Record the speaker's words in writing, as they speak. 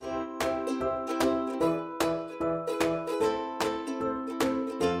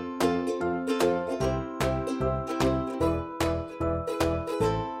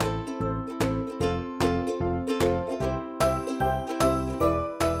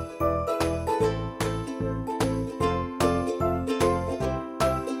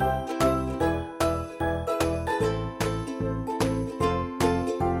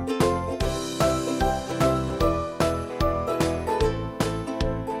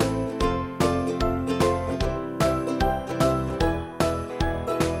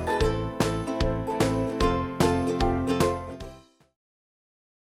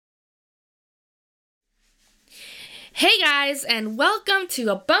Hey guys, and welcome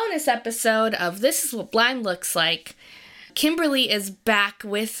to a bonus episode of This Is What Blind Looks Like. Kimberly is back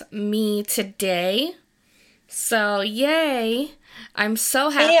with me today. So, yay. I'm so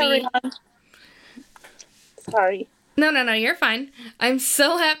happy. Hey everyone. Sorry. No, you're fine. I'm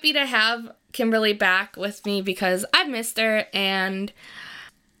so happy to have Kimberly back with me because I've missed her and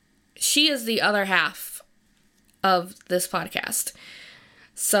she is the other half of this podcast.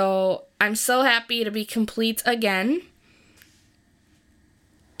 So, I'm so happy to be complete again.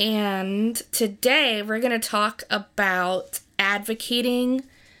 And today we're going to talk about advocating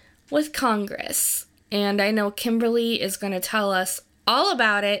with Congress. And I know Kimberly is going to tell us all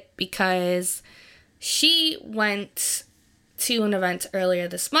about it because she went to an event earlier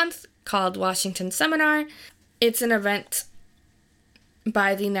this month called Washington Seminar. It's an event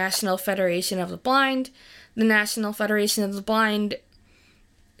by the National Federation of the Blind. The National Federation of the Blind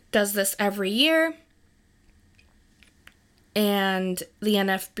does this every year. And the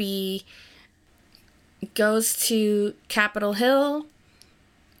NFB goes to Capitol Hill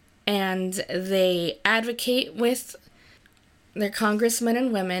and they advocate with their congressmen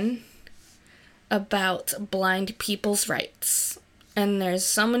and women about blind people's rights. And there's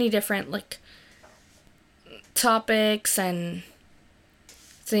so many different topics and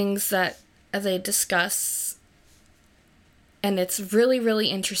things that they discuss. And it's really, really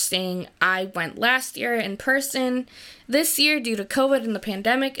interesting. I went last year in person. This year, due to COVID and the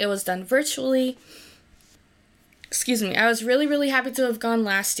pandemic, it was done virtually. I was really, really happy to have gone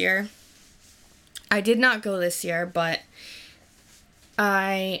last year. I did not go this year, but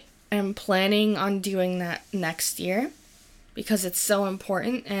I am planning on doing that next year because it's so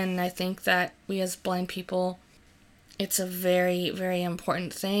important. And I think that we as blind people, it's a very, very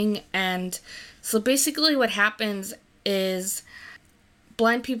important thing. And so basically what happens is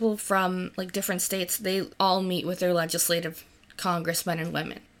blind people from different states, they all meet with their legislative congressmen and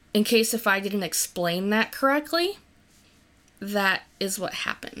women. In case if I didn't explain that correctly, that is what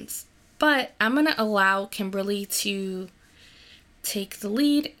happens. But I'm going to allow Kimberly to take the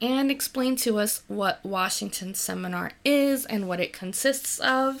lead and explain to us what Washington Seminar is and what it consists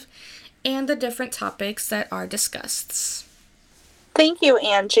of and the different topics that are discussed. Thank you,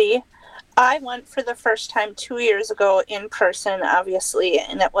 Angie. I went for the first time 2 years ago in person, obviously,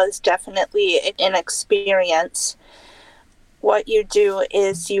 and it was definitely an experience. What you do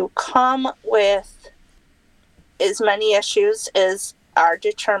is you come with as many issues as are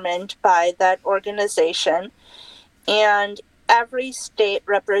determined by that organization, and every state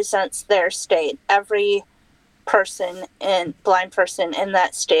represents their state. Every blind person in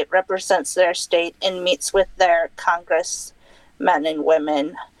that state represents their state and meets with their congressmen and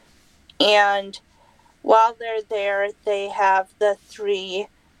women. And while they're there, they have the three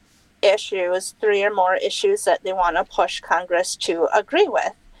or more issues that they want to push Congress to agree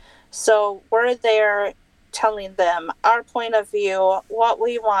with. So we're there telling them our point of view, what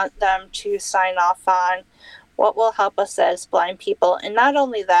we want them to sign off on, what will help us as blind people. And not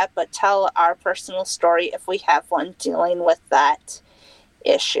only that, but tell our personal story if we have one dealing with that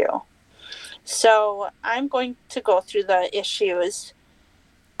issue. So I'm going to go through the issues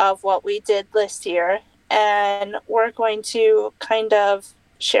of what we did this year, and we're going to kind of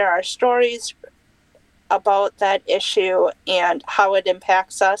share our stories about that issue and how it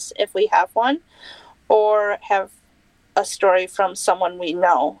impacts us if we have one, or have a story from someone we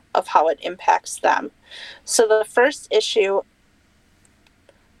know of how it impacts them. So the first issue,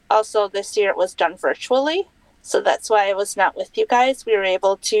 also this year it was done virtually, so that's why I was not with you guys. We were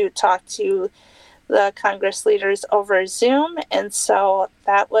able to talk to the Congress leaders over Zoom, and so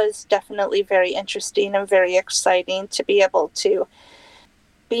that was definitely very interesting and very exciting to be able to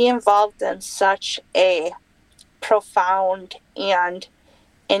be involved in such a profound and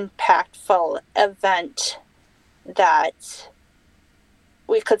impactful event that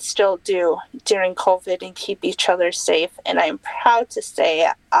we could still do during COVID and keep each other safe. And I'm proud to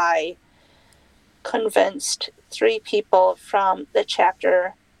say I convinced 3 people from the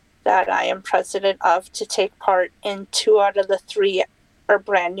chapter that I am president of to take part, in 2 out of the 3 are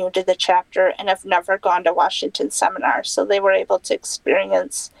brand new to the chapter and have never gone to Washington Seminar. So they were able to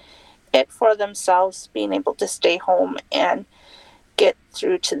experience it for themselves, being able to stay home and get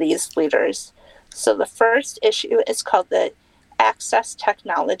through to these leaders. So the first issue is called the Access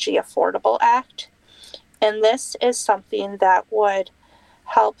Technology Affordable Act. And this is something that would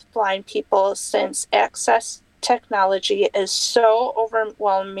help blind people, since access technology is so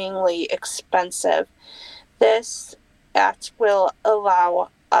overwhelmingly expensive. This act will allow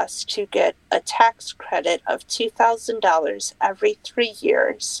us to get a tax credit of $2,000 every 3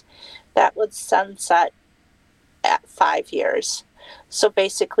 years that would sunset at 5 years. So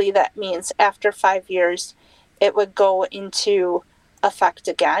basically that means after 5 years, it would go into effect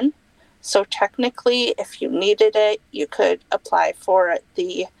again. So technically, if you needed it, you could apply for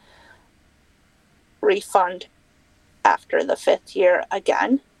the refund after the 5th year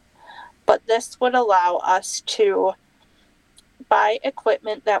again. But this would allow us to buy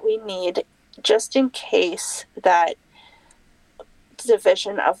equipment that we need just in case that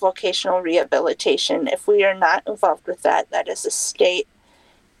Division of Vocational Rehabilitation, if we are not involved with that, that is a state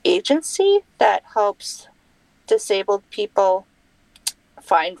agency that helps disabled people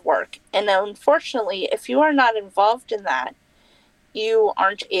find work. And unfortunately, if you are not involved in that, you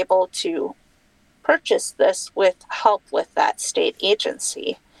aren't able to purchase this with help with that state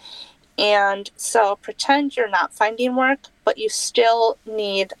agency. And so pretend you're not finding work, but you still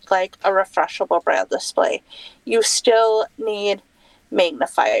need like a refreshable braille display. You still need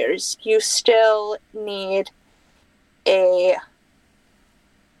magnifiers. You still need a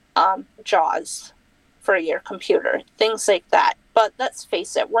JAWS for your computer, things like that. But let's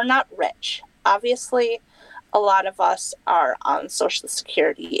face it, we're not rich. Obviously, a lot of us are on Social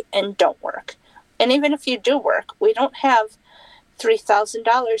Security and don't work. And even if you do work, we don't have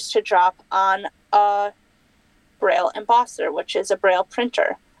 $3,000 to drop on a Braille embosser, which is a Braille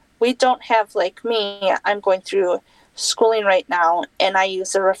printer. We don't have, like me, I'm going through schooling right now and I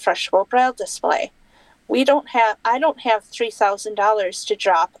use a refreshable Braille display. I don't have $3,000 to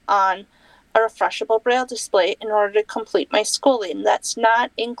drop on a refreshable Braille display in order to complete my schooling. That's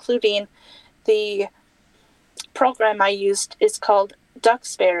not including the program I used is called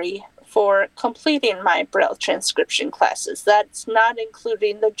Duxbury for completing my Braille transcription classes. That's not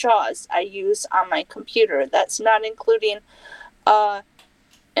including the JAWS I use on my computer. That's not including a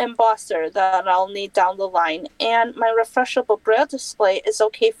embosser that I'll need down the line. And my refreshable Braille display is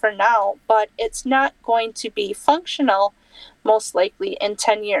okay for now, but it's not going to be functional most likely in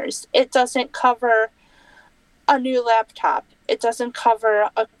 10 years. It doesn't cover a new laptop. It doesn't cover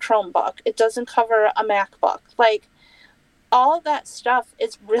a Chromebook. It doesn't cover a MacBook. Like, all that stuff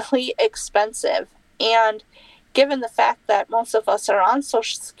is really expensive. And given the fact that most of us are on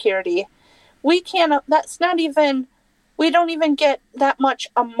Social Security, we don't even get that much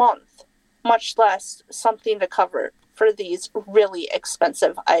a month, much less something to cover for these really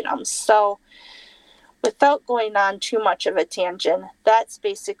expensive items. So without going on too much of a tangent, that's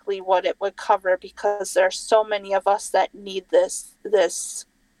basically what it would cover, because there are so many of us that need this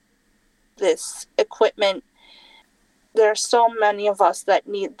equipment. There are so many of us that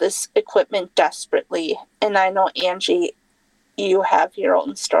need this equipment desperately. And I know, Angie, you have your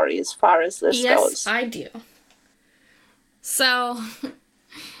own story as far as this goes. Yes, I do. So,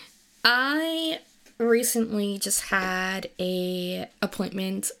 I recently just had a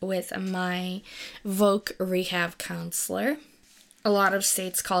appointment with my VOC rehab counselor. A lot of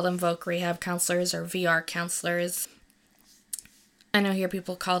states call them VOC rehab counselors or VR counselors. I know here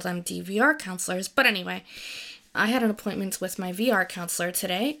people call them DVR counselors, but anyway, I had an appointment with my VR counselor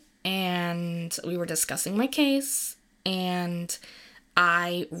today, and we were discussing my case, and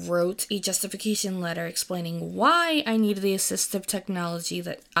I wrote a justification letter explaining why I need the assistive technology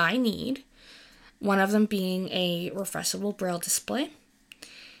that I need, one of them being a refreshable Braille display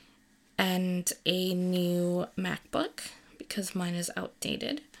and a new MacBook, because mine is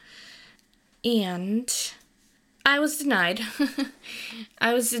outdated. And I was denied.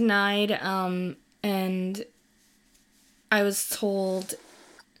 And I was told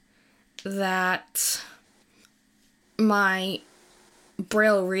that my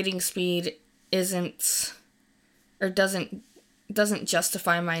Braille reading speed doesn't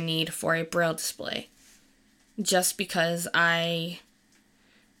justify my need for a Braille display, just because right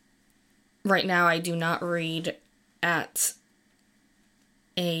now I do not read at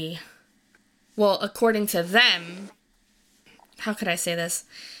according to them, how could I say this?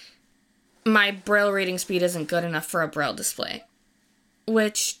 My Braille reading speed isn't good enough for a Braille display,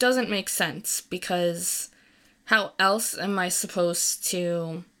 which doesn't make sense, because how else am I supposed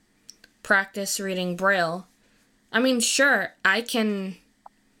to practice reading Braille? I mean, sure, I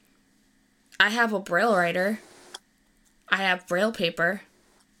have a Braille writer, I have Braille paper,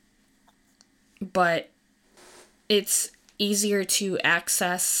 but it's easier to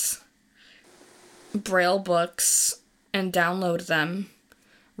access Braille books and download them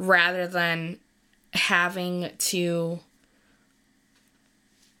rather than having to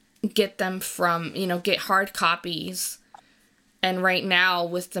get them from, get hard copies. And right now,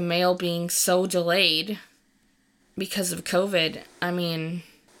 with the mail being so delayed because of COVID, I mean,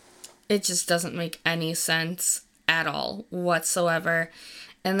 it just doesn't make any sense. at all whatsoever.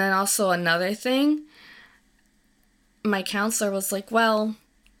 And then also another thing, my counselor was like, well,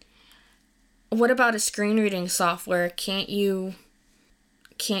 what about a screen reading software? Can't you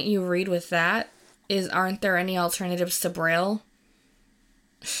read with that? Aren't there any alternatives to Braille?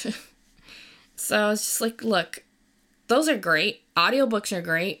 So I was just like, look, those are great. Audiobooks are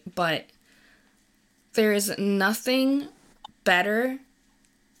great, but there is nothing better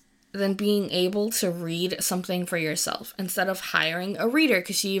than being able to read something for yourself instead of hiring a reader,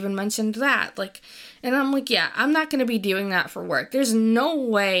 because she even mentioned that. Like, and I'm like, yeah, I'm not going to be doing that for work. There's no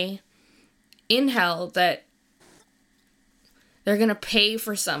way in hell that they're going to pay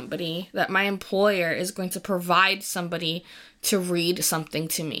for somebody, that my employer is going to provide somebody to read something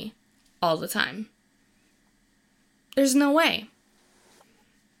to me all the time. There's no way.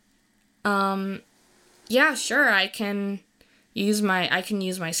 Yeah, sure, I can use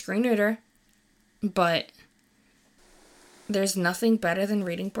my screen reader, but there's nothing better than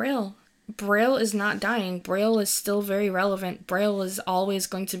reading Braille. Braille is not dying. Braille is still very relevant. Braille is always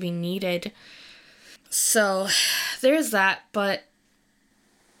going to be needed. So there's that, but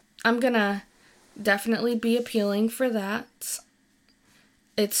I'm gonna definitely be appealing for that.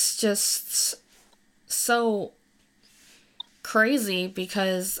 It's just so crazy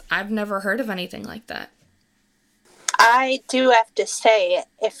because I've never heard of anything like that. I do have to say,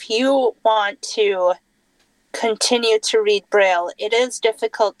 if you want to continue to read Braille, it is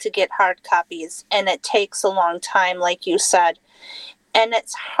difficult to get hard copies, and it takes a long time, like you said. And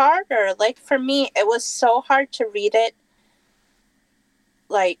it's harder. Like, for me, it was so hard to read it,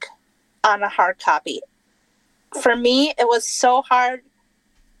 like, on a hard copy. For me, it was so hard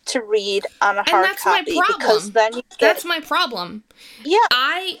to read on a hard copy. And that's my problem. Because then you get... That's my problem. Yeah.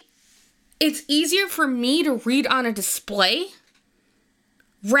 It's easier for me to read on a display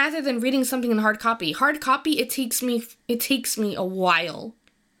rather than reading something in hard copy. Hard copy, it takes me a while.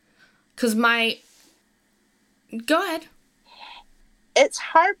 Go ahead. It's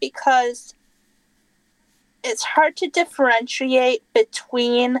hard because it's hard to differentiate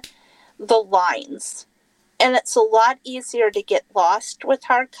between the lines. And it's a lot easier to get lost with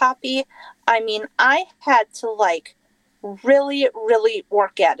hard copy. I mean, I had to, like, really, really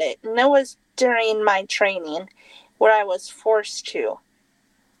work at it. And it was during my training where I was forced to.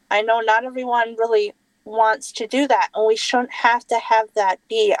 I know not everyone really wants to do that, and we shouldn't have to have that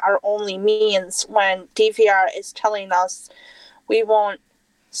be our only means when DVR is telling us we won't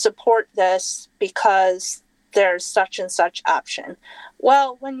support this because there's such and such option.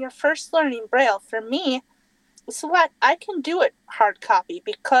 Well, when you're first learning Braille, for me, it's a lot. I can do it hard copy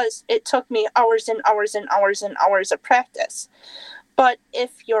because it took me hours and hours and hours and hours of practice. But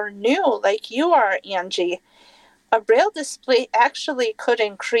if you're new, like you are, Angie, a Braille display actually could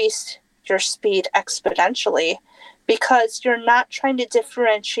increase your speed exponentially because you're not trying to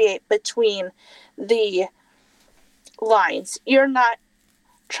differentiate between the lines. You're not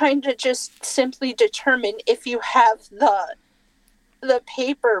trying to just simply determine if you have the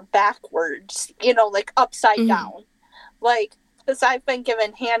paper backwards, like upside down. Like, because I've been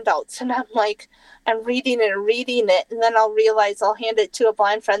given handouts and I'm reading it, and then I'll realize I'll hand it to a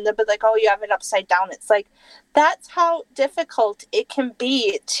blind friend, they'll be like, oh, you have it upside down. It's like, that's how difficult it can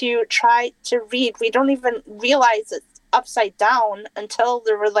be to try to read. We don't even realize it's upside down until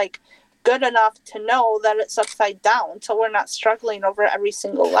they were like good enough to know that it's upside down, until we're not struggling over every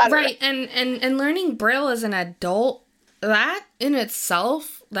single letter. Right, and learning Braille as an adult, that in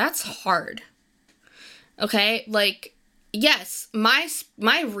itself, that's hard. Okay, like, yes, my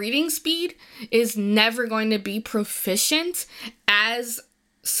reading speed is never going to be proficient as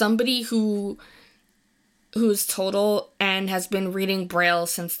somebody who's total and has been reading Braille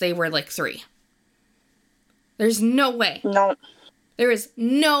since they were like 3. There's no way. No. There is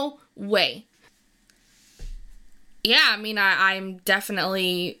no way. Yeah, I mean, I'm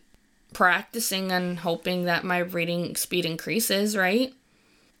definitely practicing and hoping that my reading speed increases, right?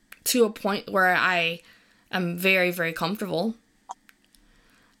 To a point where I am very, very comfortable.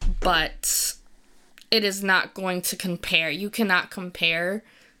 But it is not going to compare. You cannot compare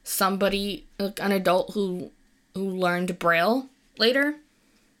somebody, like an adult who learned Braille later,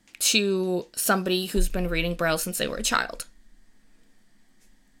 to somebody who's been reading Braille since they were a child.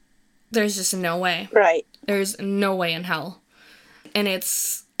 There's just no way. Right. There's no way in hell. And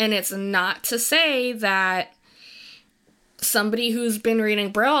it's not to say that somebody who's been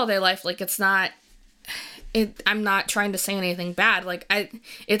reading Braille all their life, like, I'm not trying to say anything bad. Like,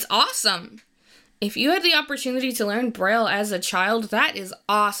 it's awesome. If you had the opportunity to learn Braille as a child, that is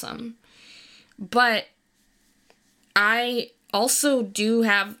awesome. But I also do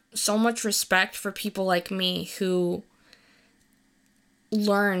have so much respect for people like me who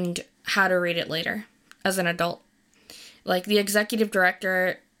learned how to read it later as an adult. Like the executive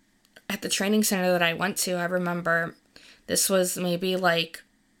director at the training center that I went to, I remember this was maybe like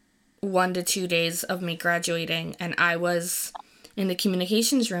 1 to 2 days of me graduating, and I was in the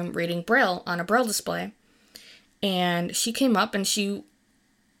communications room reading Braille on a Braille display. And she came up and she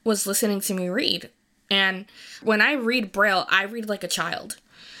was listening to me read. And when I read Braille, I read like a child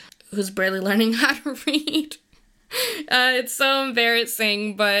who's barely learning how to read. It's so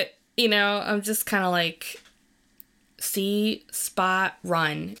embarrassing, but, I'm just kind of like, see, spot,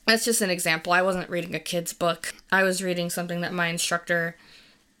 run. That's just an example. I wasn't reading a kid's book. I was reading something that my instructor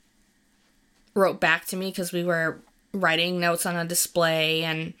wrote back to me because we were writing notes on a display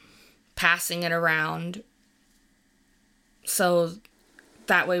and passing it around so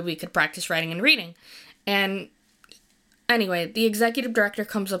that way we could practice writing and reading. And anyway, the executive director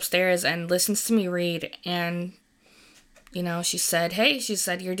comes upstairs and listens to me read, and she said,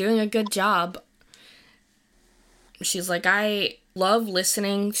 you're doing a good job. She's like, I love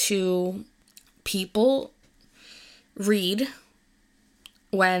listening to people read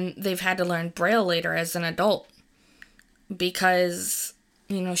when they've had to learn Braille later as an adult. Because,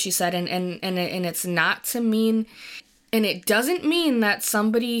 she said, and it's not to mean, and it doesn't mean that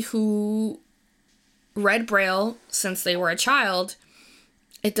somebody who read Braille since they were a child,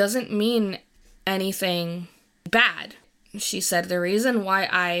 it doesn't mean anything bad. She said, the reason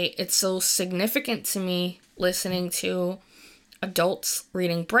why it's so significant to me listening to adults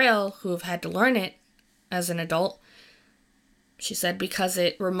reading Braille who have had to learn it as an adult, she said, because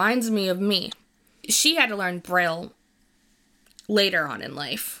it reminds me of me. She had to learn Braille later on in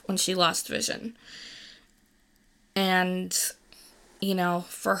life when she lost vision. And,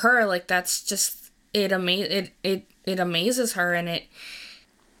 for her, like, that's just, it amazes her, and it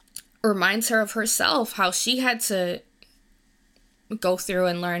reminds her of herself, how she had to go through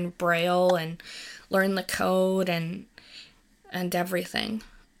and learn Braille and learn the code and everything.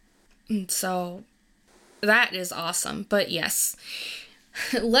 And so that is awesome. But yes,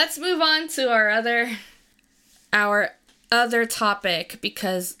 let's move on to our other topic,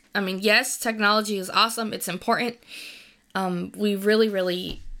 because yes, technology is awesome. It's important. We really,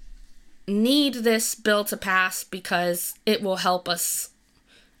 really need this bill to pass because it will help us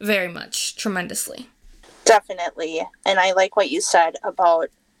very much, tremendously. Definitely. And I like what you said about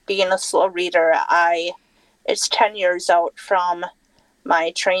being a slow reader. It's 10 years out from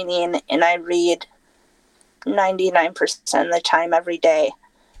my training, and I read 99% of the time every day.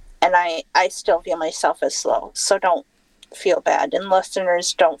 And I still feel myself as slow. So don't feel bad. And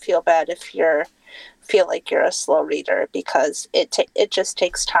listeners, don't feel bad if feel like you're a slow reader, because it just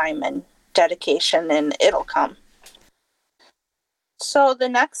takes time and dedication, and it'll come. So the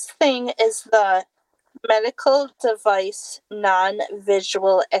next thing is the Medical Device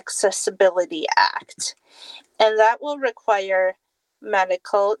Non-Visual Accessibility Act. And that will require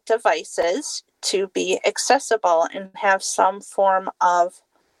medical devices to be accessible and have some form of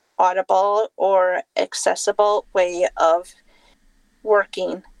audible or accessible way of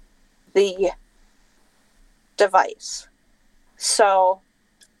working the device. So,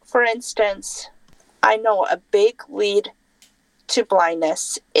 for instance, I know a big lead to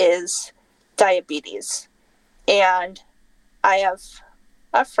blindness is diabetes. And I have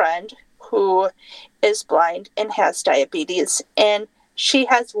a friend who is blind and has diabetes, and she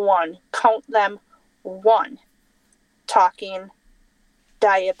has count them, one talking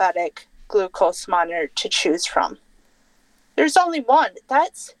diabetic glucose monitor to choose from. There's only one.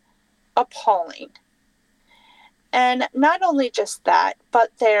 That's appalling. And not only just that,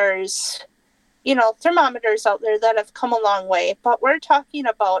 but there's, thermometers out there that have come a long way, but we're talking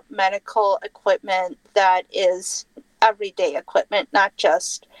about medical equipment that is everyday equipment, not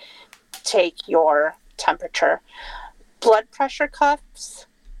just take your temperature. Blood pressure cuffs,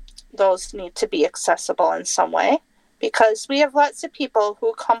 those need to be accessible in some way, because we have lots of people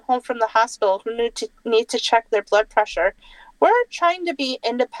who come home from the hospital who need to check their blood pressure. We're trying to be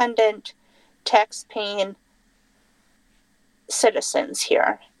independent, tax-paying citizens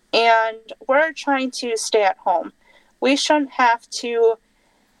here, and we're trying to stay at home. We shouldn't have to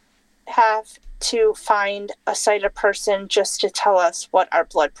find a sighted person just to tell us what our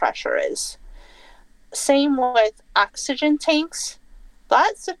blood pressure is. Same with oxygen tanks.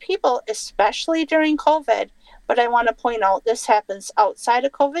 Lots of people, especially during COVID, but I want to point out this happens outside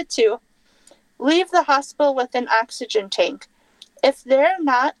of COVID too, leave the hospital with an oxygen tank. If they're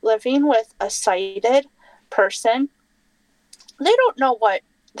not living with a sighted person, they don't know what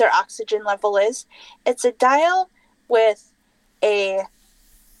their oxygen level is. It's a dial with a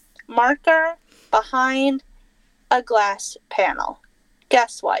marker behind a glass panel.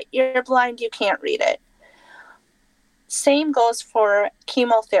 Guess what? You're blind, you can't read it. Same goes for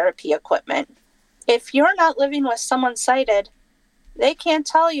chemotherapy equipment. If you're not living with someone sighted, they can't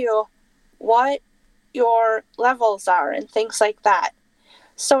tell you what your levels are and things like that.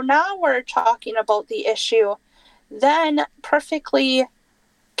 So now we're talking about the issue. Then perfectly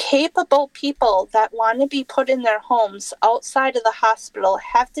capable people that want to be put in their homes outside of the hospital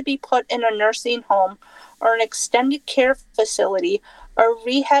have to be put in a nursing home or an extended care facility or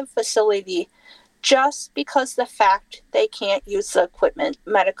rehab facility just because the fact they can't use the equipment,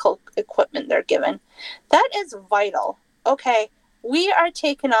 medical equipment they're given. That is vital. Okay, we are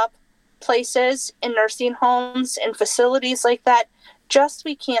taking up places in nursing homes and facilities like that just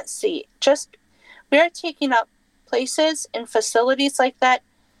we can't see. We are taking up places and facilities like that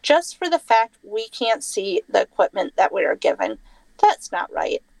just for the fact we can't see the equipment that we are given. That's not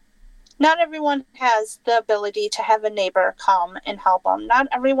right. Not everyone has the ability to have a neighbor come and help them. Not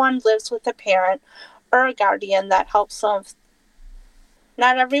everyone lives with a parent or a guardian that helps them.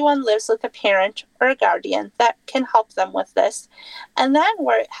 Not everyone lives with a parent or a guardian that can help them with this. And then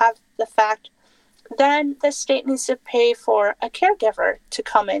we have the fact, then the state needs to pay for a caregiver to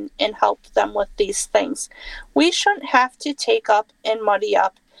come in and help them with these things. We shouldn't have to take up and muddy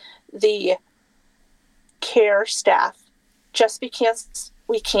up the care staff just because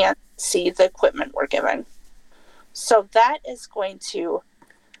we can't see the equipment we're given. So that is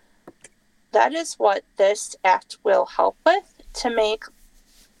what this act will help with, to make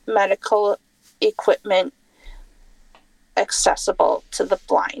medical equipment accessible to the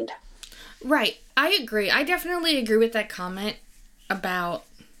blind. Right. I agree. I definitely agree with that comment about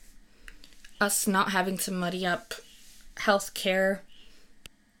us not having to muddy up healthcare.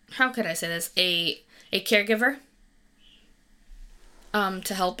 How could I say this? A caregiver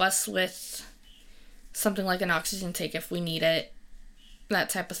to help us with something like an oxygen tank if we need it, that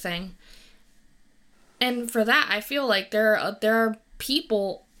type of thing. And for that, I feel like there are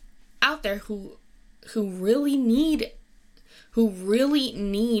people out there who really need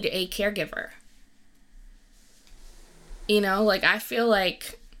a caregiver. You know, like, I feel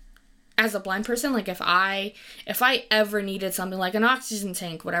like as a blind person, like, if I ever needed something like an oxygen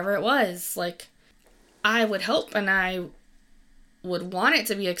tank, whatever it was, like, I would help and I would want it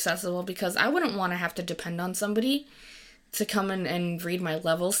to be accessible, because I wouldn't want to have to depend on somebody to come in and read my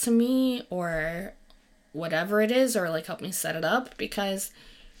levels to me or whatever it is, or like help me set it up, because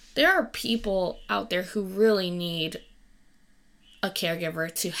there are people out there who really need a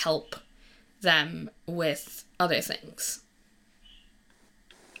caregiver to help them with other things.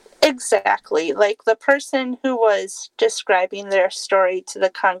 Exactly. Like the person who was describing their story to the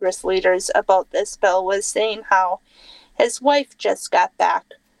Congress leaders about this bill was saying how his wife just got back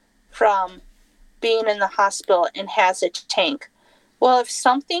from being in the hospital and has a tank. Well, if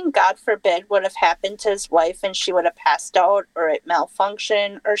something, God forbid, would have happened to his wife and she would have passed out or it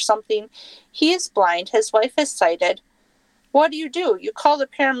malfunctioned or something, he is blind, his wife is sighted. What do? You call the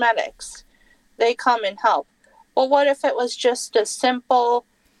paramedics. They come and help. Well, what if it was just a simple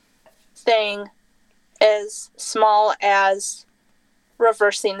thing as small as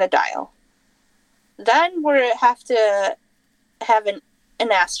reversing the dial? Then we have to have an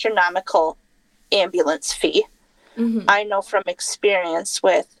astronomical ambulance fee. Mm-hmm. I know from experience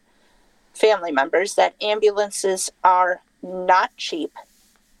with family members that ambulances are not cheap.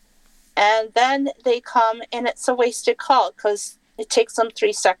 And then they come and it's a wasted call because it takes them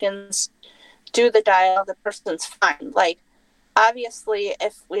 3 seconds, do the dial, the person's fine. Like, obviously,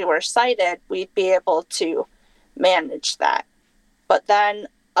 if we were sighted, we'd be able to manage that. But then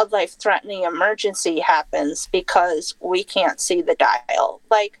a life-threatening emergency happens because we can't see the dial.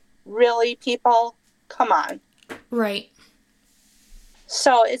 Like, really, people? Come on. Right.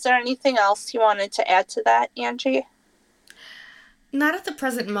 So, is there anything else you wanted to add to that, Angie? Not at the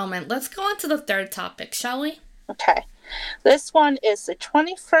present moment. Let's go on to the third topic, shall we? Okay. This one is the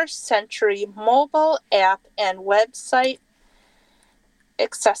 21st Century Mobile App and Website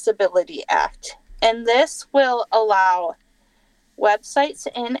Accessibility Act. And this will allow websites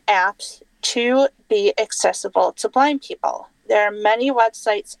and apps to be accessible to blind people. There are many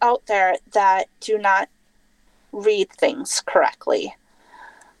websites out there that do not read things correctly.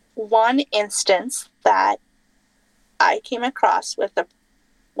 One instance that I came across with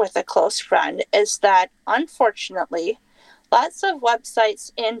a close friend is that, unfortunately, lots of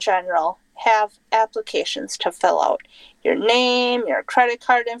websites in general have applications to fill out. Your name, your credit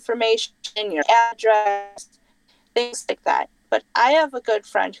card information, your address, things like that. But I have a good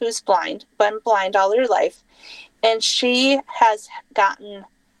friend who's blind, been blind all her life, and she has gotten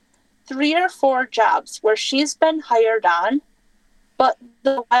 3 or 4 jobs where she's been hired on but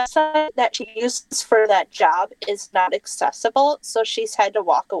the website that she uses for that job is not accessible, so she's had to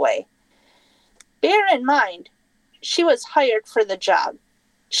walk away. Bear in mind, she was hired for the job.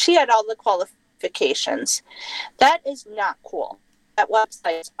 She had all the qualifications. That is not cool. That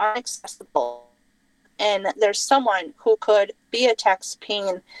websites aren't accessible, and there's someone who could be a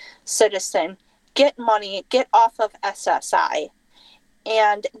tax-paying citizen, get money, get off of SSI,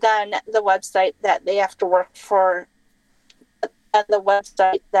 and then the website that they have to work for, and the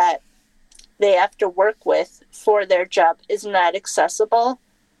website that they have to work with for their job is not accessible,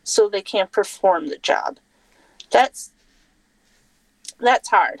 so they can't perform the job. That's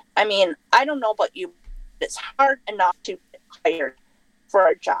hard. I mean, I don't know about you, but it's hard enough to get hired for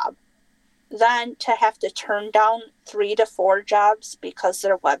a job. Then to have to turn down 3 to 4 jobs because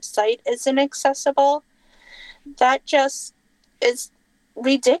their website isn't accessible, that just is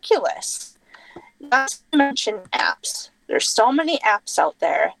ridiculous. Not to mention apps. There's so many apps out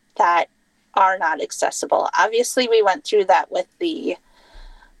there that are not accessible. Obviously, we went through that with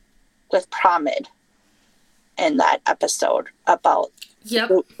Promid in that episode about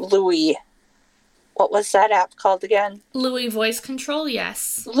Louis. What was that app called again? Louis Voice Control,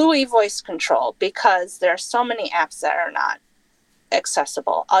 yes. Louis Voice Control, because there are so many apps that are not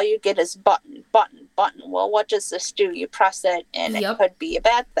accessible. All you get is button. Well, what does this do? You press it, and it could be a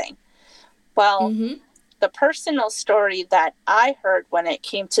bad thing. Well, the personal story that I heard when it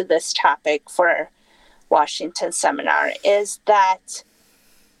came to this topic for Washington Seminar is that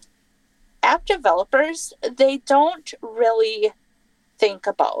app developers, they don't really think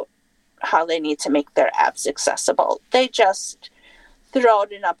about how they need to make their apps accessible. They just throw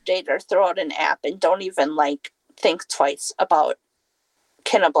out an update or throw out an app and don't even think twice about,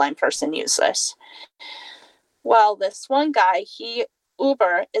 can a blind person use this? Well, this one guy,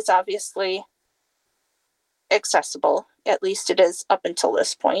 Uber is obviously accessible. At least it is up until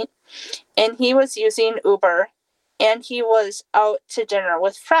this point. And he was using Uber, and he was out to dinner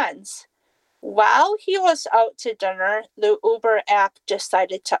with friends. While he was out to dinner, the Uber app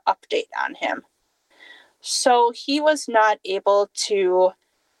decided to update on him. So he was not able to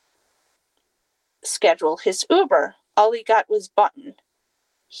schedule his Uber. All he got was button.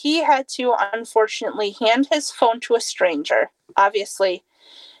 He had to, unfortunately, hand his phone to a stranger. Obviously,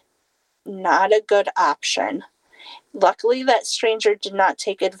 not a good option. Luckily, that stranger did not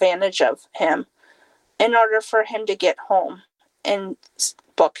take advantage of him in order for him to get home and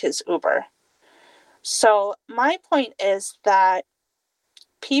book his Uber. So my point is that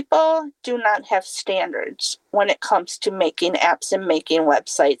people do not have standards when it comes to making apps and making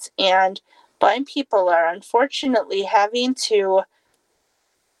websites. And blind people are unfortunately having to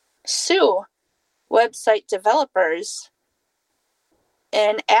sue website developers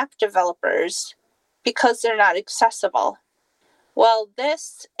and app developers because they're not accessible. Well,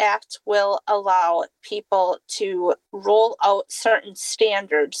 this act will allow people to roll out certain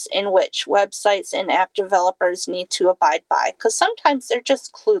standards in which websites and app developers need to abide by, because sometimes they're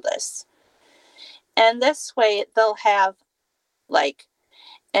just clueless. And this way, they'll have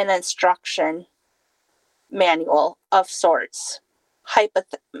an instruction manual of sorts,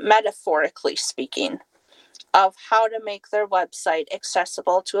 metaphorically speaking, of how to make their website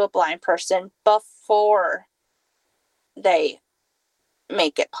accessible to a blind person before they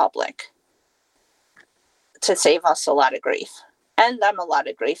make it public, to save us a lot of grief and them a lot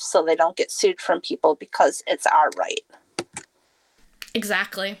of grief, so they don't get sued from people, because it's our right.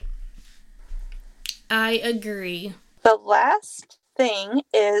 Exactly. I agree. The last thing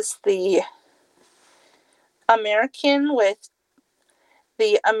is the Americans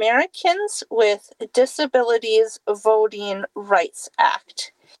with Disabilities Voting Rights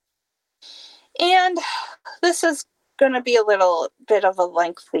Act. And this is going to be a little bit of a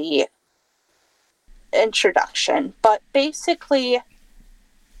lengthy introduction, but basically,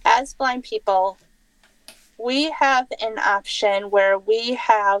 as blind people, we have an option where we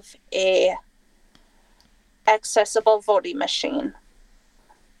have a accessible voting machine.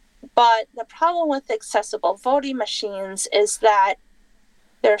 But the problem with accessible voting machines is that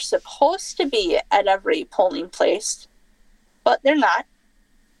they're supposed to be at every polling place, but they're not.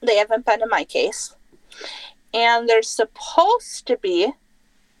 They haven't been in my case. And there's supposed to be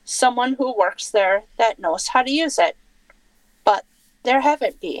someone who works there that knows how to use it. But there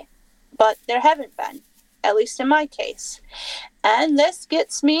haven't been, at least in my case. And this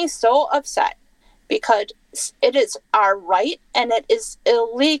gets me so upset, because it is our right and it is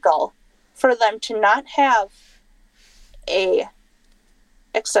illegal for them to not have a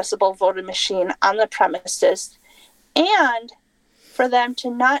accessible voting machine on the premises, and for them to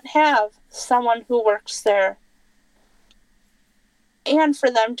not have someone who works there and for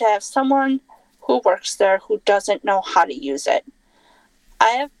them to have someone who works there who doesn't know how to use it. I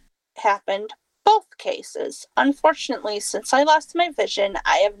have happened both cases. Unfortunately, since I lost my vision,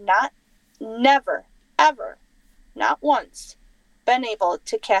 I have never, ever, not once, been able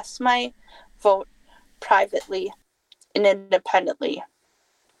to cast my vote privately and independently.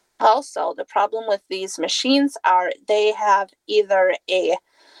 Also, the problem with these machines are they have either a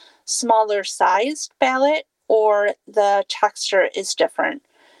smaller sized ballot or the texture is different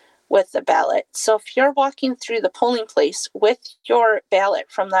with the ballot. So if you're walking through the polling place with your ballot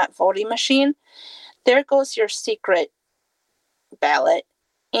from that voting machine, there goes your secret ballot.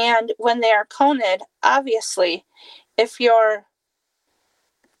 And when they are counted, obviously, if you're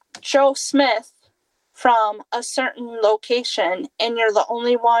Joe Smith from a certain location and you're the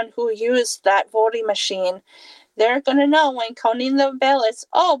only one who used that voting machine, they're going to know when counting the ballots,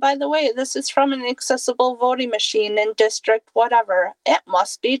 oh, by the way, this is from an accessible voting machine in district whatever. It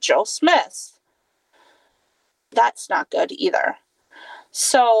must be Joe Smith's. That's not good either.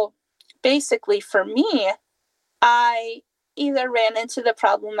 So basically for me, I either ran into the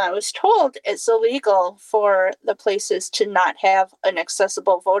problem I was told it's illegal for the places to not have an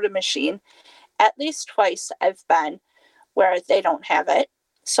accessible voting machine. At least twice I've been where they don't have it.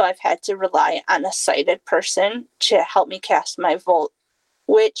 So I've had to rely on a sighted person to help me cast my vote,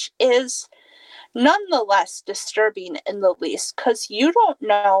 which is nonetheless disturbing in the least because you don't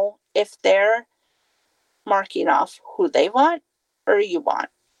know if they're marking off who they want or you want.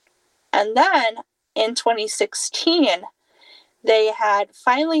 And then in 2016, they had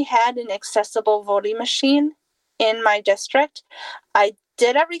finally had an accessible voting machine in my district. I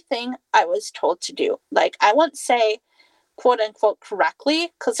did everything I was told to do. Like, I wouldn't say quote unquote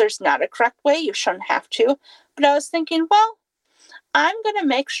correctly because there's not a correct way. You shouldn't have to. But I was thinking, well, I'm going to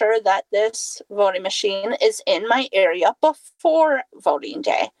make sure that this voting machine is in my area before voting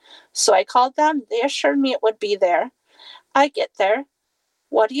day. So I called them. They assured me it would be there. I get there.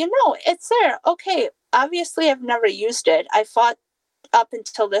 What do you know? It's there. Okay. Obviously, I've never used it. I fought up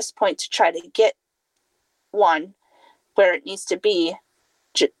until this point to try to get one where it needs to be.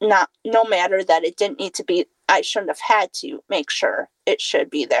 No matter that it didn't need to be, I shouldn't have had to make sure it should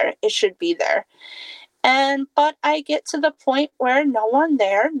be there. It should be there. But I get to the point where no one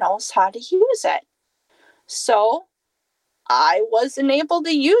there knows how to use it. So I wasn't able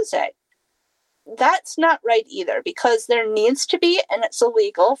to use it. That's not right either because there needs to be, and it's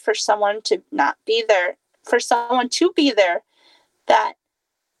illegal for someone to not be there, for someone to be there that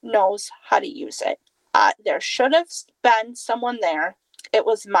knows how to use it. There should have been someone there. It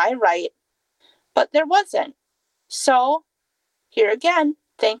was my right, but there wasn't. So here again,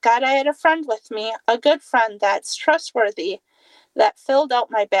 thank God I had a friend with me, a good friend that's trustworthy, that filled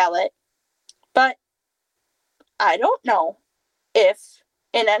out my ballot. But I don't know if,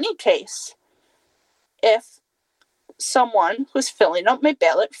 in any case, if someone who's filling out my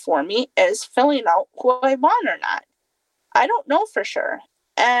ballot for me is filling out who I want or not. I don't know for sure.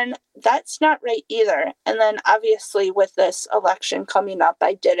 And that's not right either. And then obviously with this election coming up,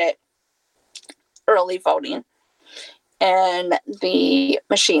 I did it early voting. And the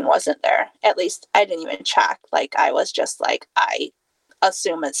machine wasn't there. At least I didn't even check. Like, I was just like, I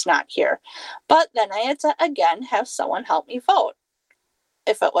assume it's not here. But then I had to, again, have someone help me vote.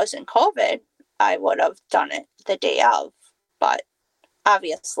 If it wasn't COVID, I would have done it the day of. But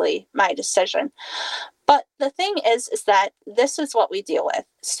obviously, my decision. But the thing is that this is what we deal with.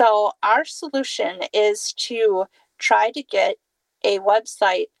 So our solution is to try to get a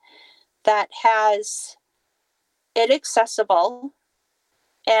website that has it accessible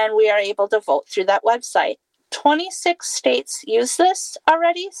and we are able to vote through that website. 26 states use this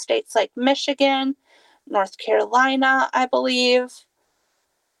already. States like Michigan, North Carolina, I believe.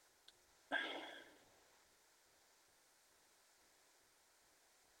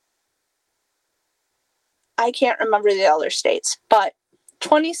 I can't remember the other states, but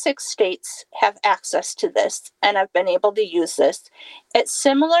 26 states have access to this and have been able to use this. It's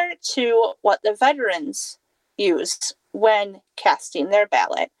similar to what the veterans use when casting their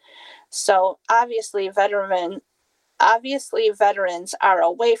ballot. So obviously veterans are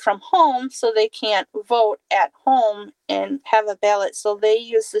away from home, so they can't vote at home and have a ballot. So they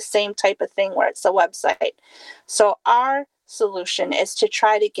use the same type of thing where it's a website. So our solution is to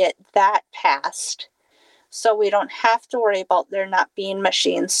try to get that passed. So we don't have to worry about there not being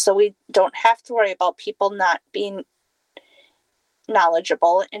machines. So we don't have to worry about people not being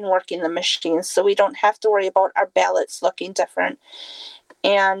knowledgeable in working the machines. So we don't have to worry about our ballots looking different.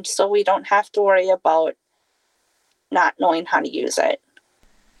 And so we don't have to worry about not knowing how to use it.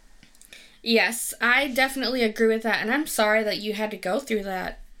 Yes, I definitely agree with that, and I'm sorry that you had to go through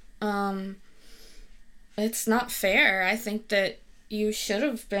that. Um, it's not fair. I think that you should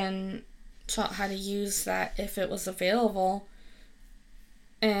have been taught how to use that if it was available,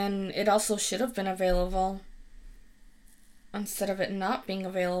 and it also should have been available instead of it not being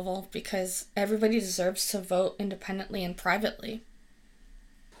available, because everybody deserves to vote independently and privately.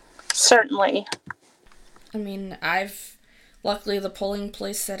 Certainly. I mean, luckily the polling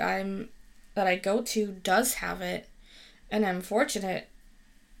place that I go to does have it, and I'm fortunate,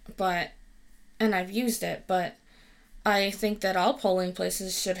 and I've used it, but I think that all polling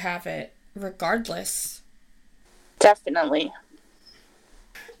places should have it regardless. Definitely.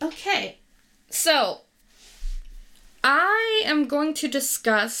 Okay. So, I am going to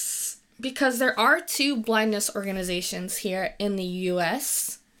discuss, because there are 2 blindness organizations here in the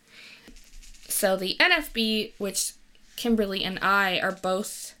US. So the NFB, which Kimberly and I are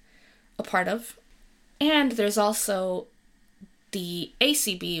both a part of, and there's also the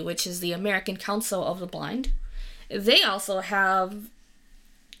ACB, which is the American Council of the Blind. They also have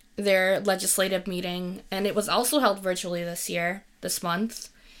their legislative meeting, and it was also held virtually this month,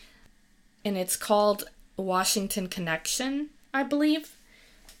 and it's called Washington Connection, I believe.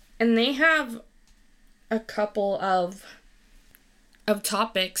 And they have a couple of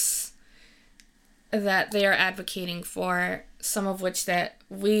topics that they are advocating for, some of which that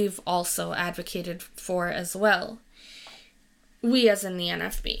we've also advocated for as well. We as in the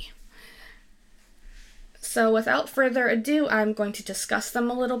NFB. So without further ado, I'm going to discuss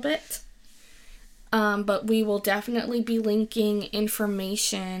them a little bit. But we will definitely be linking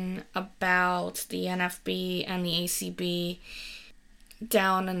information about the NFB and the ACB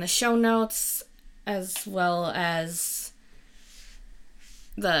down in the show notes, as well as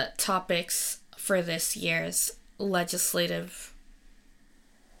the topics for this year's legislative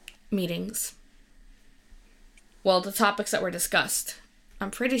meetings. Well, the topics that were discussed. I'm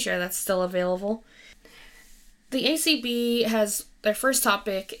pretty sure that's still available. The ACB has, their first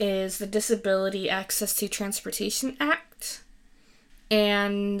topic is the Disability Access to Transportation Act.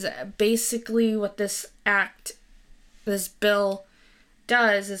 And basically what this bill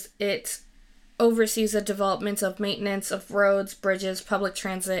does is it oversees the development of maintenance of roads, bridges, public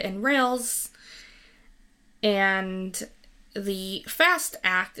transit, and rails. And the FAST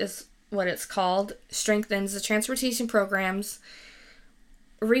Act is what it's called, strengthens the transportation programs,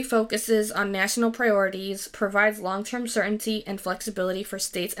 refocuses on national priorities, provides long-term certainty and flexibility for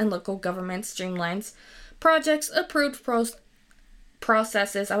states and local governments, streamlines projects, approved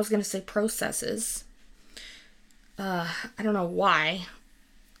processes. I was going to say processes. I don't know why.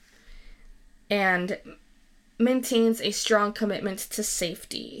 And maintains a strong commitment to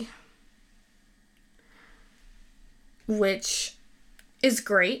safety, which is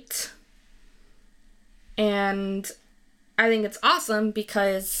great. And I think it's awesome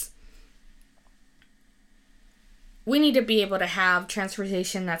because we need to be able to have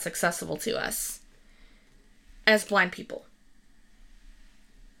transportation that's accessible to us as blind people.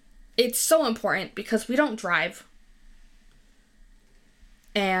 It's so important because we don't drive.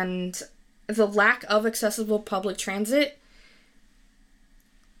 And the lack of accessible public transit,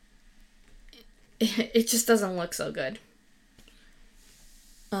 it just doesn't look so good.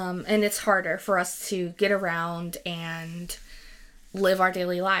 And it's harder for us to get around and live our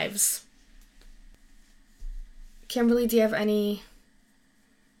daily lives. Kimberly, do you have anything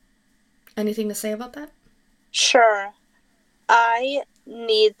to say about that? Sure. I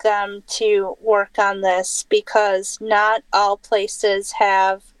need them to work on this because not all places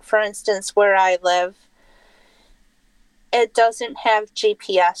have, for instance, where I live, it doesn't have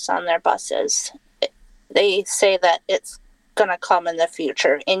GPS on their buses. They say that it's going to come in the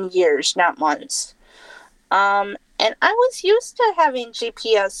future, in years, not months. And I was used to having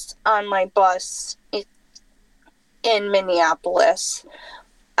GPS on my bus in Minneapolis.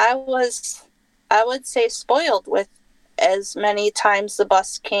 I would say, spoiled with as many times the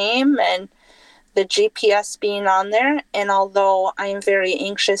bus came and the GPS being on there. And although I'm very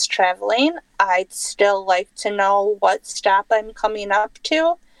anxious traveling, I'd still like to know what stop I'm coming up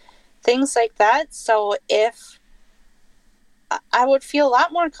to, things like that. So if I would feel a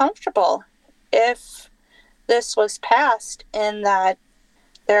lot more comfortable if this was passed and that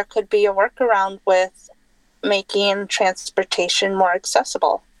there could be a workaround with making transportation more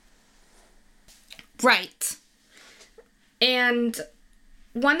accessible. Right. And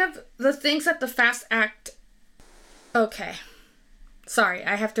one of the things that the FAST Act... Okay. Sorry,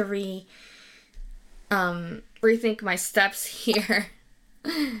 I have to rethink my steps here.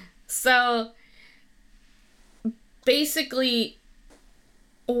 So, basically,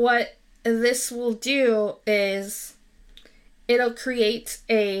 what this will do is it'll create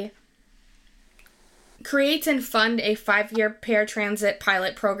and fund a 5-year paratransit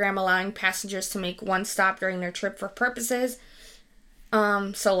pilot program allowing passengers to make one stop during their trip for purposes.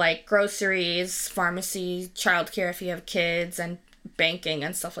 So like groceries, pharmacy, childcare if you have kids, and banking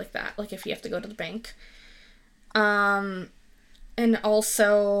and stuff like that. Like if you have to go to the bank. And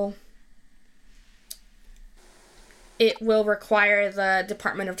also it will require the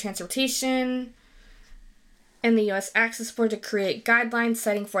Department of Transportation and the U.S. Access Board to create guidelines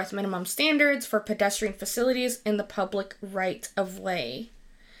setting forth minimum standards for pedestrian facilities in the public right-of-way.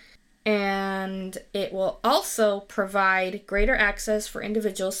 And it will also provide greater access for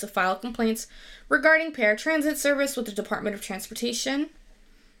individuals to file complaints regarding paratransit service with the Department of Transportation.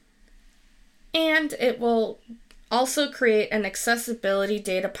 And it will also create an accessibility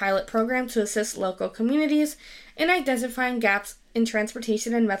data pilot program to assist local communities in identifying gaps in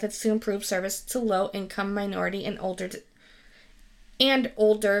transportation and methods to improve service to low-income, minority, and older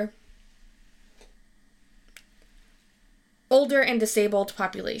and disabled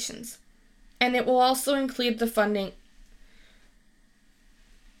populations. And it will also include the funding,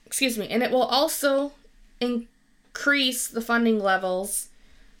 and it will also increase the funding levels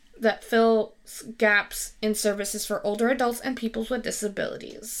that fill gaps in services for older adults and people with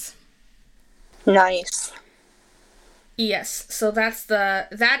disabilities. Nice. Yes, so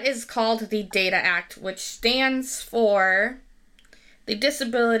that is called the DATA Act, which stands for the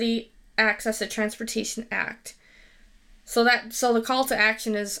Disability Access to Transportation Act. So the call to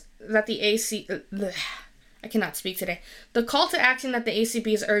action is that I cannot speak today. The call to action that the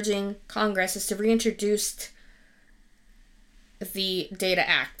ACB is urging Congress is to reintroduce the DATA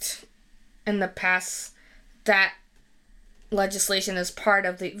Act and pass that legislation as part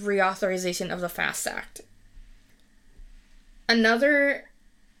of the reauthorization of the FAST Act. Another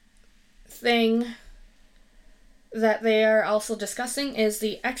thing that they are also discussing is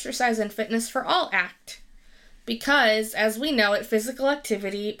the Exercise and Fitness for All Act. Because, as we know, physical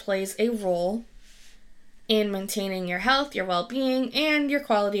activity plays a role in maintaining your health, your well-being, and your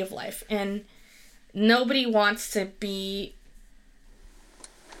quality of life. And nobody wants to be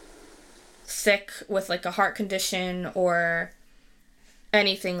sick with like a heart condition or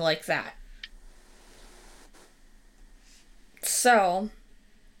anything like that. So,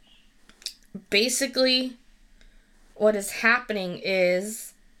 basically, what is happening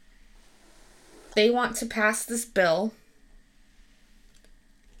is they want to pass this bill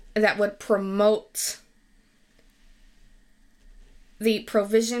that would promote the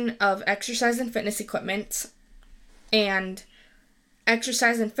provision of exercise and fitness equipment and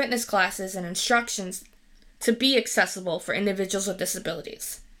exercise and fitness classes and instructions to be accessible for individuals with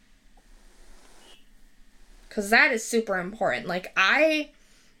disabilities. Because that is super important. Like, I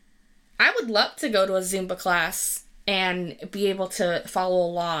would love to go to a Zumba class and be able to follow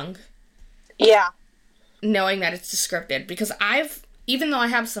along. Yeah. Knowing that it's scripted. Because even though I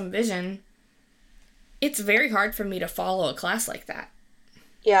have some vision, it's very hard for me to follow a class like that.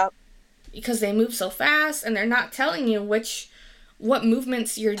 Yeah. Because they move so fast and they're not telling you what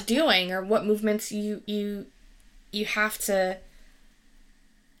movements you're doing or what movements you have to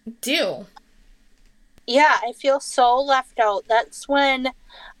do. Yeah, I feel so left out. That's when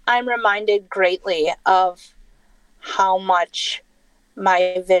I'm reminded greatly of how much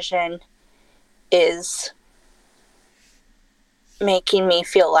my vision is making me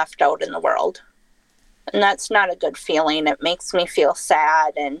feel left out in the world. And that's not a good feeling. It makes me feel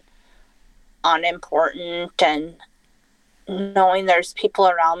sad and unimportant, and knowing there's people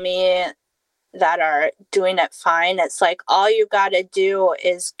around me that are doing it fine. It's like, all you got to do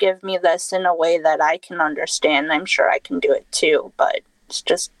is give me this in a way that I can understand. I'm sure I can do it too, but it's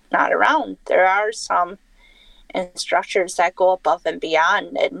just not around. There are some instructors that go above and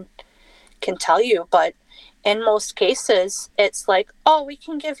beyond and can tell you, but in most cases, it's like, oh, we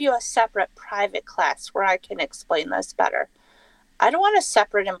can give you a separate private class where I can explain this better. I don't want a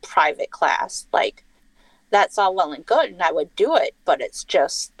separate and private class. Like, that's all well and good, and I would do it, but it's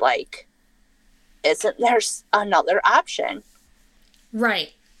just like, isn't there another option?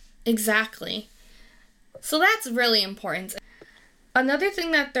 Right. Exactly. So that's really important. Another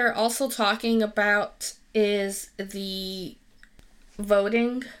thing that they're also talking about is the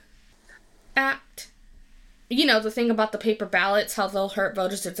Voting Act. You know, the thing about the paper ballots, how they'll hurt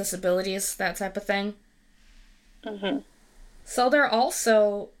voters with disabilities, that type of thing. Mm-hmm. So they're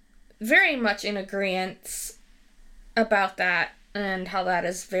also very much in agreement about that and how that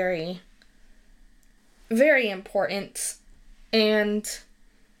is very, very important. And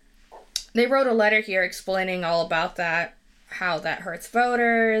they wrote a letter here explaining all about that, how that hurts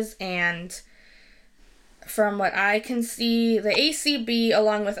voters. And from what I can see, the ACB,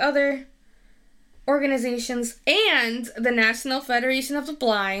 along with other organizations and the National Federation of the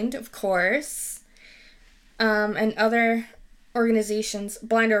Blind, of course, and other organizations,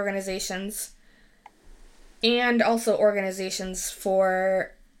 blind organizations, and also organizations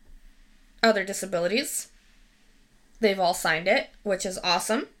for other disabilities. They've all signed it, which is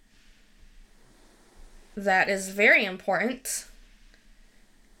awesome. That is very important.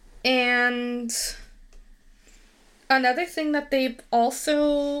 And another thing that they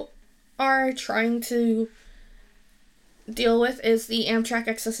also are trying to deal with is the Amtrak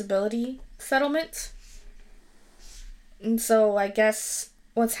accessibility settlement. And so I guess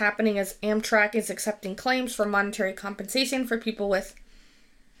what's happening is Amtrak is accepting claims for monetary compensation for people with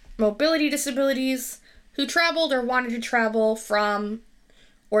mobility disabilities who traveled or wanted to travel from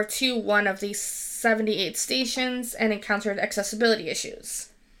or to one of these 78 stations and encountered accessibility issues.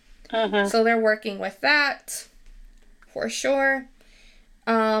 So they're working with that, for sure.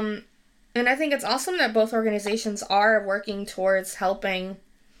 And I think it's awesome that both organizations are working towards helping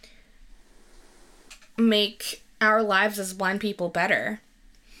make our lives as blind people better.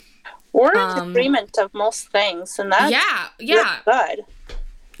 We're in agreement of most things, and that's good.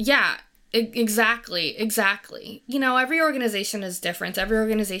 Yeah, exactly. You know, every organization is different. Every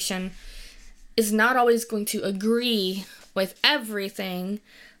organization is not always going to agree with everything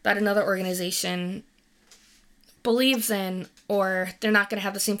that another organization believes in, or they're not going to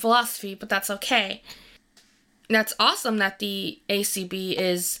have the same philosophy, but that's okay. That's awesome that the ACB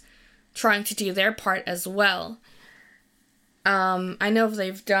is trying to do their part as well. I know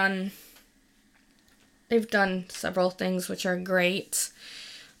they've done several things which are great.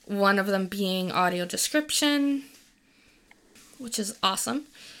 One of them being audio description, which is awesome.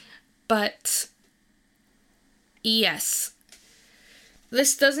 But yes,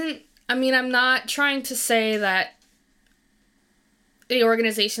 this doesn't, I mean, I'm not trying to say that the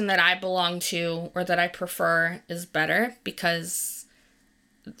organization that I belong to or that I prefer is better, because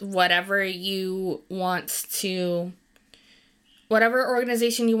whatever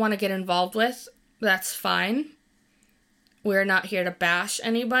organization you want to get involved with, that's fine. We're not here to bash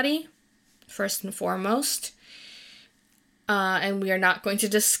anybody, first and foremost. And we are not going to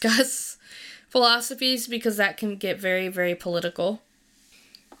discuss philosophies, because that can get very, very political.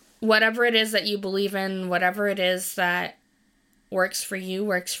 Whatever it is that you believe in, whatever it is that works for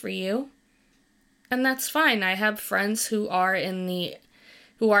you. And that's fine. I have friends who are involved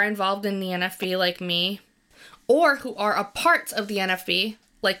in the NFB like me, or who are a part of the NFB,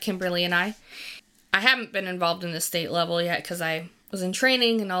 like Kimberly and I. I haven't been involved in the state level yet because I was in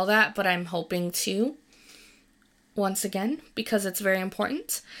training and all that, but I'm hoping to, once again, because it's very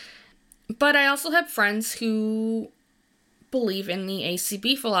important. But I also have friends who believe in the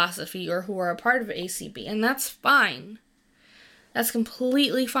ACB philosophy, or who are a part of ACB, and that's fine. That's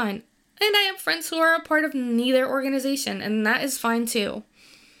completely fine. And I have friends who are a part of neither organization, and that is fine too.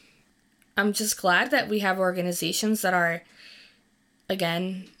 I'm just glad that we have organizations that are,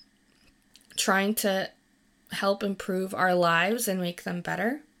 again, trying to help improve our lives and make them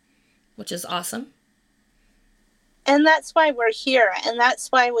better, which is awesome. And that's why we're here, and that's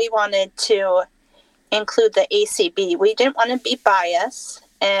why we wanted to include the ACB. We didn't want to be biased,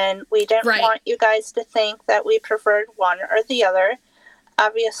 and we didn't want you guys to think that we preferred one or the other.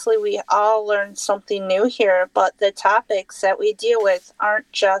 Obviously, we all learned something new here, but the topics that we deal with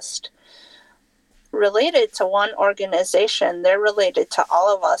aren't just related to one organization. They're related to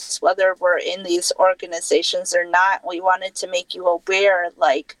all of us, whether we're in these organizations or not. We wanted to make you aware,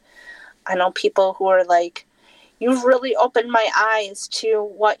 like, I know people who are like, you've really opened my eyes to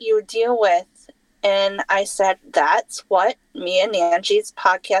what you deal with. And I said, that's what me and Angie's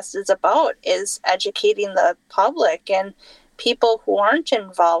podcast is about, is educating the public and people who aren't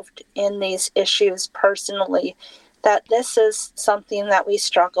involved in these issues personally, that this is something that we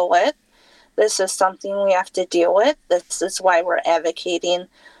struggle with. This is something we have to deal with. This is why we're advocating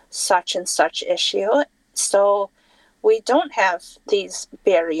such and such issue. So we don't have these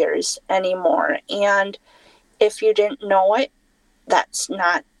barriers anymore. And if you didn't know it, that's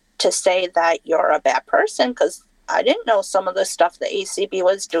not to say that you're a bad person, because I didn't know some of the stuff the ACB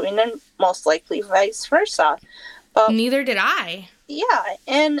was doing, and most likely vice versa. But neither did I. Yeah,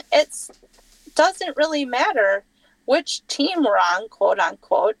 and it doesn't really matter which team we're on, quote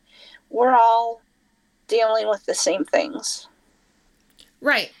unquote. We're all dealing with the same things.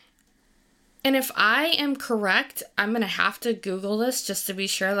 Right. And if I am correct, I'm going to have to Google this just to be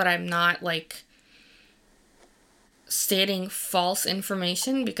sure that I'm not, like, stating false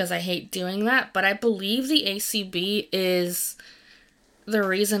information because I hate doing that, but I believe the ACB is the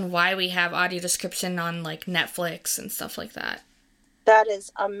reason why we have audio description on like Netflix and stuff like that. That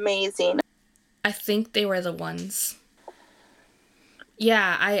is amazing. I think they were the ones.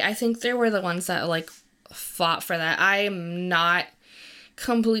 Yeah, I think they were the ones that like fought for that. I am not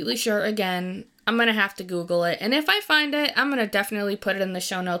completely sure. Again, I'm going to have to Google it. And if I find it, I'm going to definitely put it in the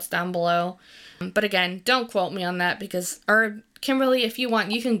show notes down below. But again, don't quote me on that because, or Kimberly, if you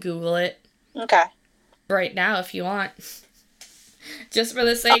want, you can Google it. Okay. Right now, if you want. Just for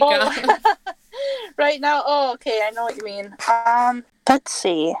the sake of. Right now? Oh, okay. I know what you mean. Let's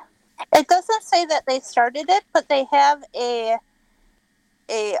see. It doesn't say that they started it, but they have a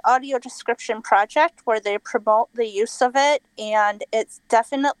audio description project where they promote the use of it, and it's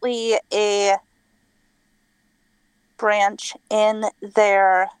definitely a branch in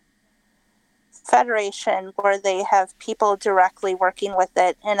their federation where they have people directly working with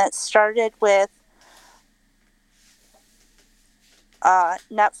it, and it started with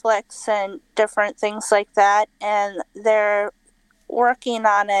Netflix and different things like that, and they're working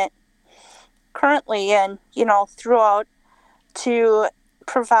on it currently and throughout to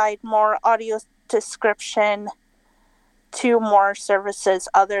provide more audio description to more services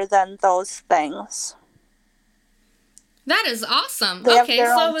other than those things. That is awesome. They okay,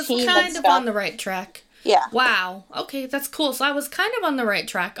 so I was kind of on the right track. Yeah. Wow. Okay, that's cool. So I was kind of on the right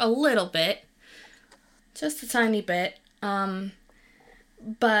track a little bit. Just a tiny bit.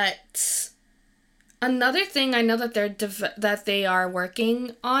 But another thing I know that that they are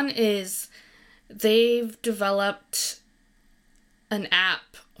working on is they've developed an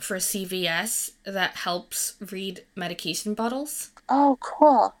app for CVS that helps read medication bottles. Oh,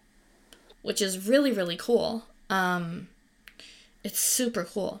 cool. Which is really, really cool. It's super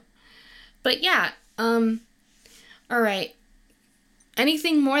cool. But yeah, all right.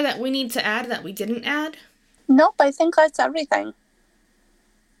 Anything more that we need to add that we didn't add? Nope, I think that's everything.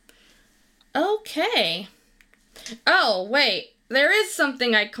 Okay. Oh, wait. There is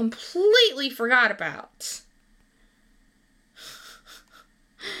something I completely forgot about.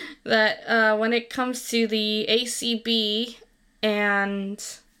 That when it comes to the ACB and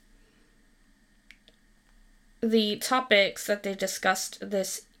the topics that they discussed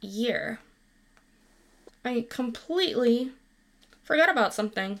this year, I completely forgot about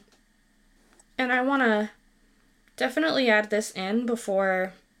something. And I want to definitely add this in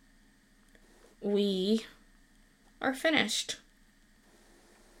before we are finished.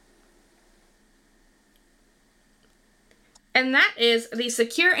 And that is the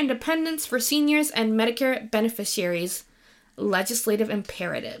Secure Independence for Seniors and Medicare Beneficiaries Legislative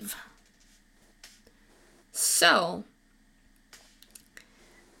Imperative. So,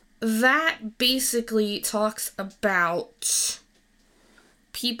 that basically talks about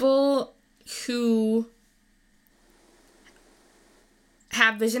people who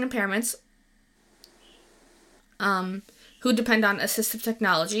have vision impairments, who depend on assistive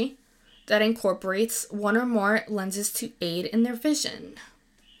technology that incorporates one or more lenses to aid in their vision.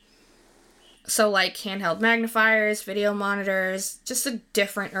 So like handheld magnifiers, video monitors, just a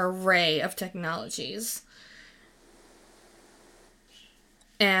different array of technologies.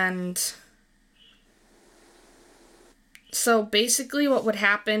 And so basically what would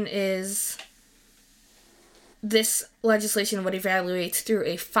happen is this legislation would evaluate through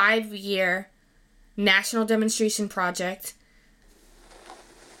a 5-year national demonstration project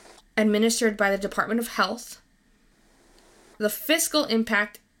administered by the Department of Health, the fiscal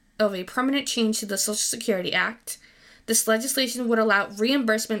impact of a permanent change to the Social Security Act. This legislation would allow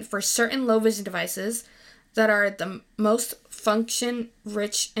reimbursement for certain low vision devices that are the most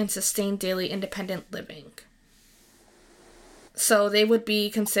function-rich and sustain daily independent living. So they would be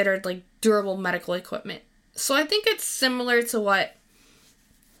considered like durable medical equipment. So I think it's similar to what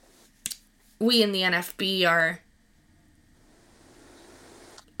we in the NFB are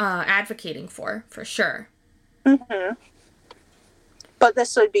advocating for sure. Mm-hmm. But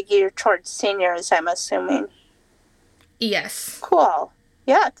this would be geared towards seniors, I'm assuming. Yes. Cool.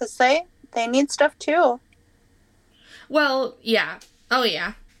 Yeah, because they need stuff too. Well, yeah. Oh,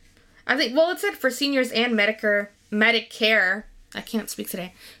 yeah. I think, well, it said for seniors and Medicare, I can't speak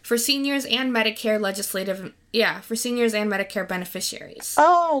today. For seniors and Medicare legislative, for seniors and Medicare beneficiaries.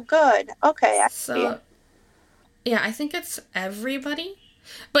 Oh, good. Okay. So, yeah, I think it's everybody.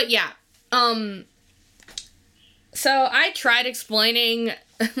 But yeah, so I tried explaining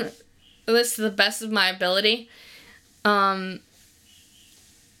this to the best of my ability.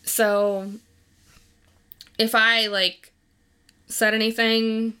 So if I, said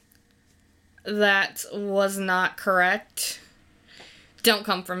anything that was not correct, don't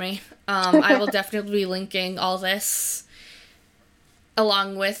come for me. I will definitely be linking all this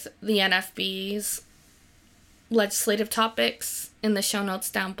along with the NFB's legislative topics in the show notes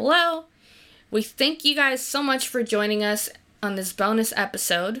down below. We thank you guys so much for joining us on this bonus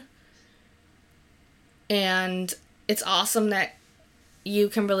episode. And it's awesome that you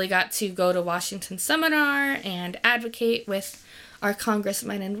Kimberly got to go to Washington seminar and advocate with our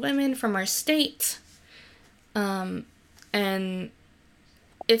congressmen and women from our state. And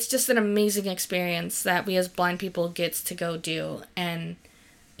it's just an amazing experience that we as blind people get to go do, and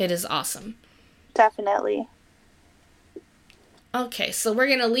it is awesome. Definitely. Okay, so we're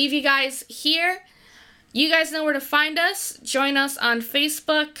going to leave you guys here. You guys know where to find us. Join us on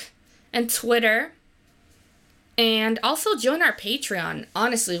Facebook and Twitter. And also join our Patreon.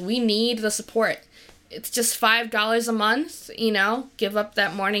 Honestly, we need the support. It's just $5 a month, give up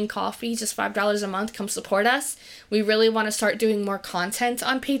that morning coffee, just $5 a month, come support us. We really want to start doing more content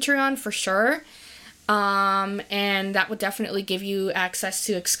on Patreon for sure. And that would definitely give you access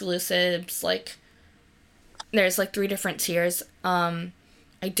to exclusives, there's 3 different tiers. I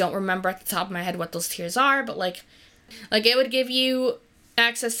don't remember at the top of my head what those tiers are, but it would give you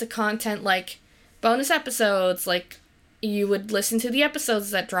access to content like bonus episodes, you would listen to the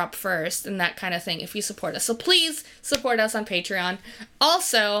episodes that drop first and that kind of thing if you support us. So please support us on Patreon.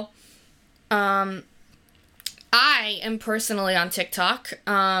 Also, I am personally on TikTok.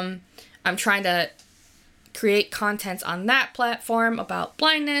 I'm trying to create content on that platform about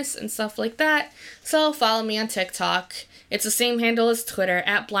blindness and stuff like that. So follow me on TikTok. It's the same handle as Twitter,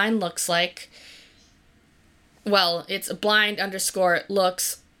 @blindlookslike. Well, it's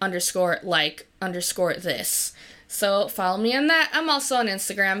blind_looks_like_this. So follow me on that. I'm also on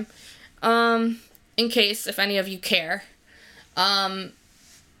Instagram, in case if any of you care. But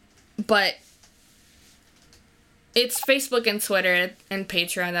it's Facebook and Twitter and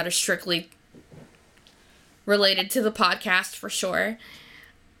Patreon that are strictly related to the podcast for sure.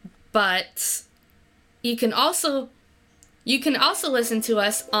 But you can also listen to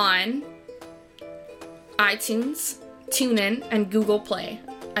us on iTunes, TuneIn, and Google Play.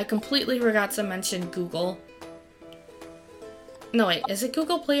 I completely forgot to mention Google. No, wait, is it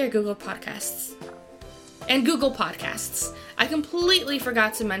Google Play or Google Podcasts? And Google Podcasts. I completely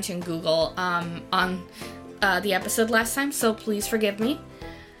forgot to mention Google on the episode last time, so please forgive me.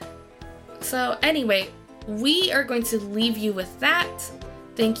 So anyway, we are going to leave you with that.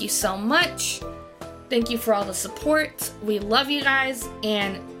 Thank you so much. Thank you for all the support. We love you guys,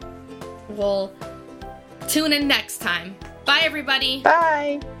 and we'll tune in next time. Bye, everybody.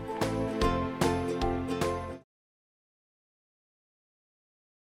 Bye.